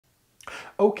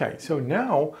Okay, so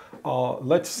now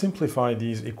let's simplify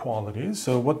these equalities.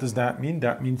 So what does that mean?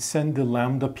 That means send the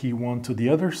lambda p1 to the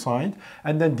other side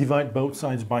and then divide both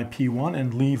sides by p1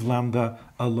 and leave lambda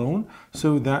alone.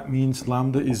 So that means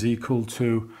lambda is equal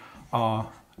to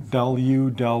del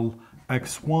u del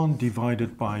x1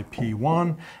 divided by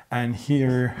p1, and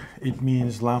here it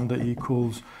means lambda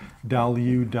equals del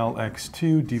u del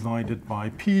x2 divided by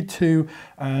p2,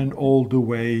 and all the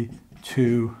way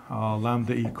to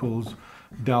lambda equals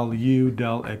del u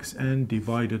del xn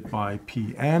divided by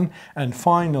pn. And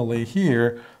finally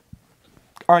here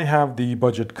I have the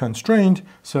budget constraint,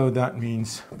 so that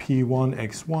means p1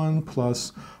 x1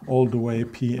 plus all the way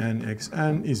pn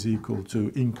xn is equal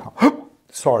to income.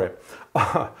 Sorry.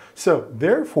 So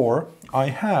therefore I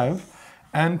have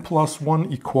n plus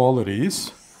 1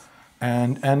 equalities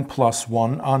and n plus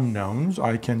 1 unknowns.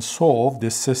 I can solve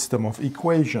this system of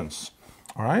equations.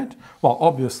 All right. Well,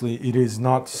 obviously it is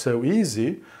not so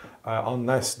easy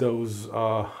unless those,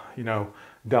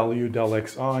 del u del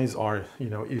xi's are,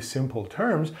 simple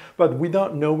terms. But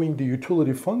without knowing the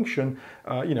utility function,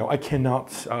 I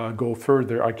cannot go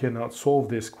further. I cannot solve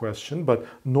this question. But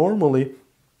normally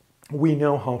we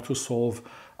know how to solve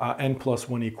n plus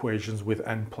 1 equations with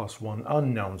n plus 1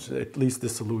 unknowns. At least the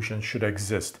solution should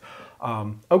exist.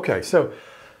 Okay, so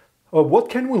what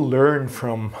can we learn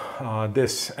from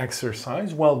this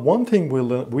exercise? Well, one thing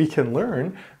we can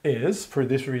learn is, for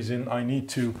this reason, I need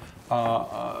to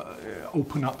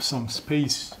open up some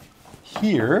space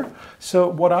here. So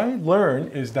what I learn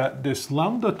is that this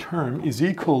lambda term is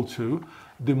equal to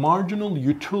the marginal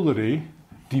utility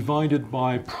divided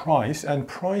by price, and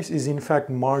price is in fact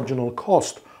marginal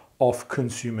cost of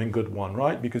consuming good one,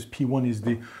 right? Because P1 is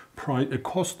the price,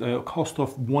 cost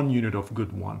of 1 unit of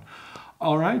good one.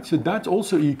 All right, so that's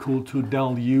also equal to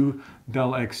del u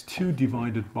del x2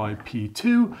 divided by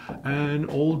p2, and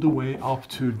all the way up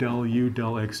to del u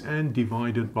del xn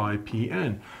divided by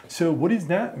pn. So what does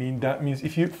that mean? That means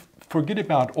if you forget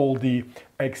about all the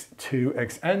x2,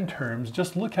 xn terms,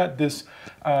 just look at this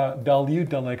del u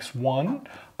del x1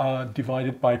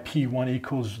 divided by p1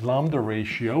 equals lambda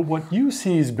ratio. What you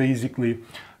see is basically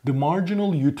the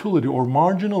marginal utility or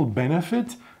marginal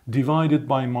benefit divided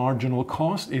by marginal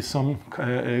cost is some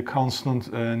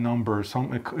constant number,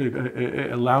 some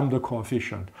a lambda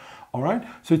coefficient. All right,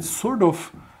 so it's sort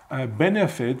of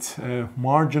benefit,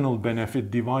 marginal benefit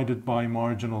divided by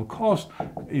marginal cost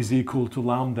is equal to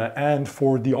lambda. And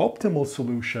for the optimal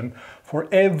solution, for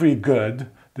every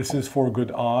good, this is for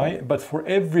good I, but for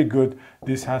every good,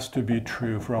 this has to be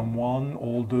true from 1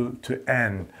 all the way to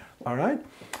n. All right,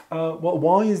 well,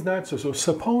 why is that so? So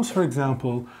suppose, for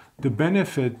example, the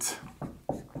benefit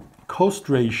cost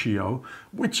ratio,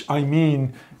 which I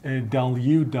mean del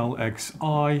u del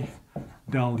xi,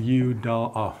 del u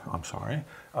del,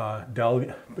 del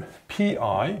pi,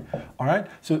 all right?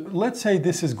 So let's say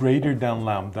this is greater than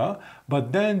lambda,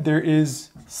 but then there is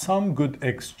some good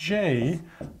xj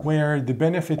where the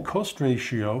benefit cost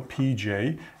ratio,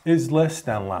 pj, is less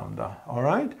than lambda, all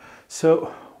right?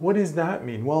 So what does that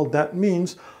mean? Well, that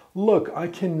means, look, I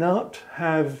cannot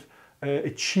have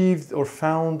achieved or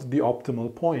found the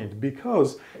optimal point,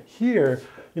 because here,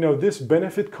 this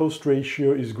benefit cost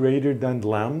ratio is greater than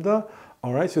lambda.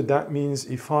 All right, so that means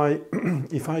if I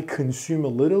if I consume a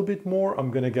little bit more,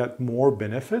 I'm going to get more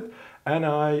benefit, and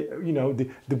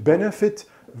the benefit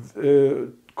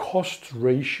cost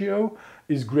ratio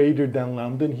is greater than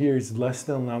lambda, and here is less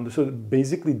than lambda. So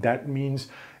basically that means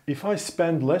if I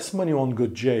spend less money on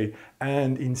good J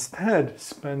and instead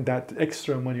spend that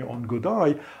extra money on good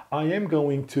I am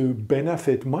going to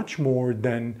benefit much more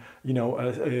than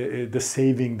the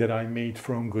saving that I made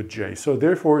from good J. So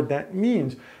therefore that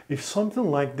means if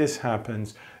something like this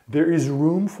happens, there is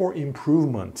room for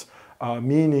improvement,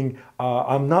 meaning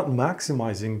I'm not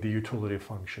maximizing the utility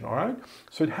function, all right?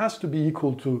 So it has to be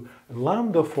equal to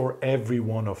lambda for every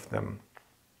one of them.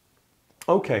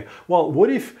 Okay, well,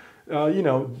 what if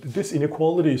this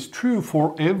inequality is true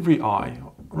for every I,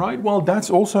 right? Well, that's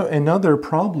also another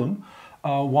problem.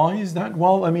 Why is that?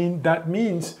 Well, I mean, that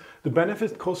means the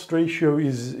benefit cost ratio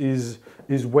is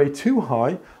way too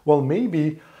high. Well,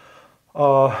 maybe,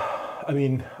 I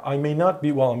may not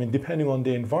be, depending on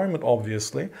the environment,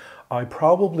 obviously, I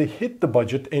probably hit the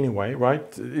budget anyway,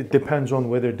 right? It depends on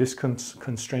whether this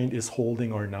constraint is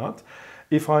holding or not.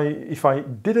 If I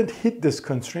didn't hit this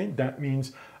constraint, that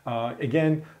means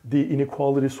again, the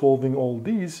inequality solving all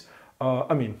these,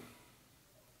 let's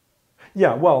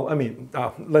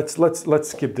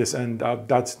skip this, and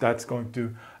that's going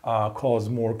to cause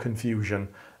more confusion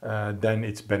than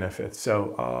its benefit.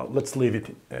 So let's leave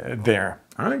it there.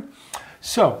 All right.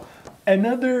 So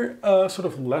Another sort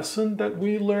of lesson that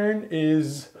we learn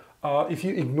is if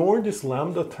you ignore this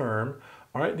lambda term,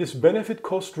 all right, this benefit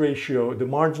cost ratio, the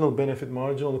marginal benefit,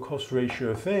 marginal cost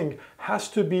ratio thing has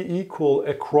to be equal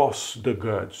across the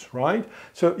goods, right?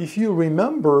 So if you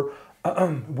remember,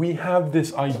 we have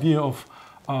this idea of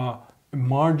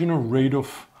marginal rate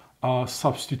of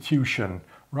substitution,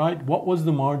 right? What was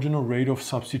the marginal rate of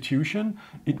substitution?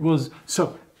 It was,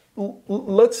 so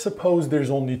let's suppose there's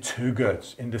only two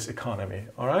goods in this economy,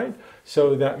 all right?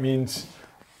 So that means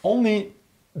only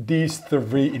these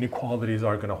three inequalities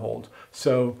are going to hold.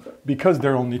 So because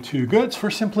there are only two goods,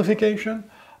 for simplification,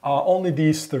 only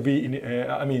these three,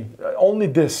 only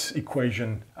this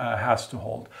equation has to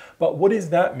hold. But what does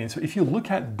that mean? So if you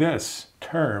look at this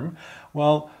term,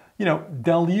 well, you know,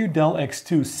 del u, del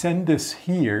x2, send this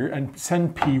here and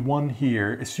send p1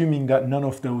 here, assuming that none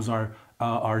of those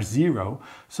are zero.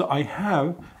 So I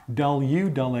have del u,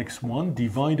 del x1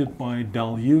 divided by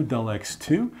del u, del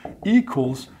x2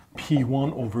 equals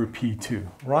P1 over P2,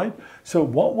 right? So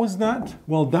what was that?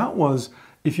 Well, that was,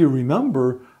 if you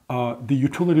remember, the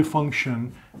utility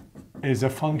function is a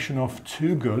function of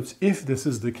two goods. If this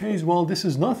is the case, well, this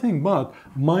is nothing but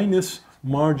minus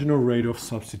marginal rate of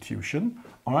substitution,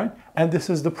 all right? And this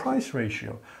is the price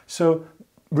ratio. So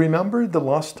remember the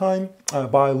last time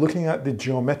by looking at the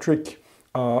geometric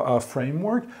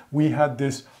framework, we had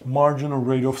this marginal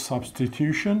rate of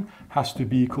substitution has to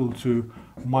be equal to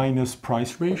minus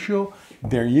price ratio.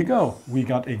 There you go. We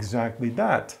got exactly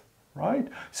that, right?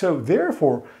 So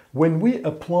therefore, when we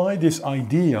apply this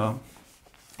idea,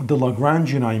 the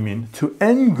Lagrangian I mean, to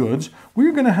n goods,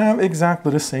 we're going to have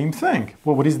exactly the same thing.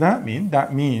 Well, what does that mean?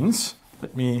 That means,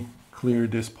 let me clear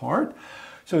this part.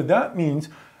 So that means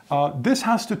this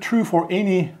has to be true for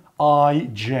any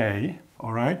ij,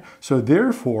 all right? So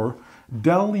therefore,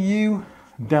 del u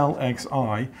del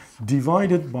xi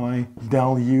divided by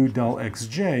del u del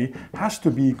xj has to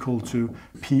be equal to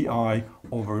pi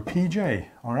over pj,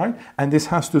 all right? And this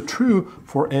has to be true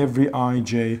for every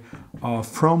ij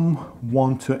from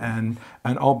 1 to n,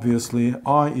 and obviously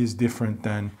I is different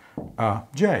than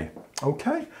j,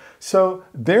 okay? So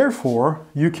therefore,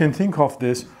 you can think of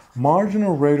this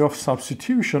marginal rate of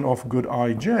substitution of good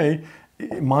ij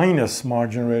minus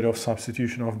marginal rate of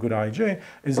substitution of good ij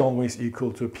is always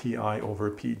equal to pi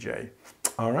over pj.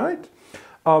 All right?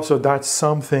 So that's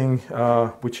something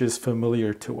which is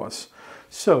familiar to us.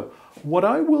 So what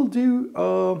I will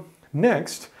do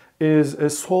next is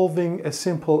solving a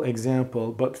simple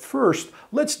example, but first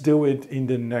let's do it in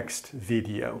the next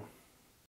video.